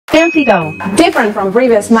FancyGo. Different from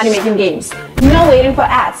previous money-making games. No waiting for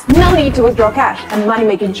ads, no need to withdraw cash, and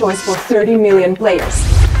money-making choice for 30 million players.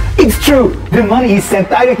 It's true! The money is sent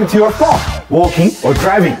directly to your phone. Walking or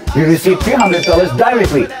driving, you receive $300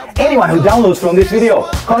 directly. Anyone who downloads from this video,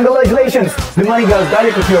 congratulations! The money goes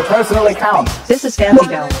directly to your personal account. This is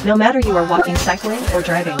FancyGo. No matter you are walking, cycling, or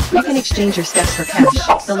driving, you can exchange your steps for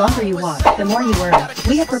cash. The longer you walk, the more you earn.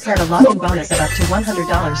 We have prepared a lock-in bonus of up to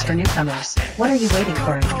 $100 for newcomers. What are you waiting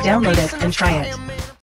for? Download it and try it.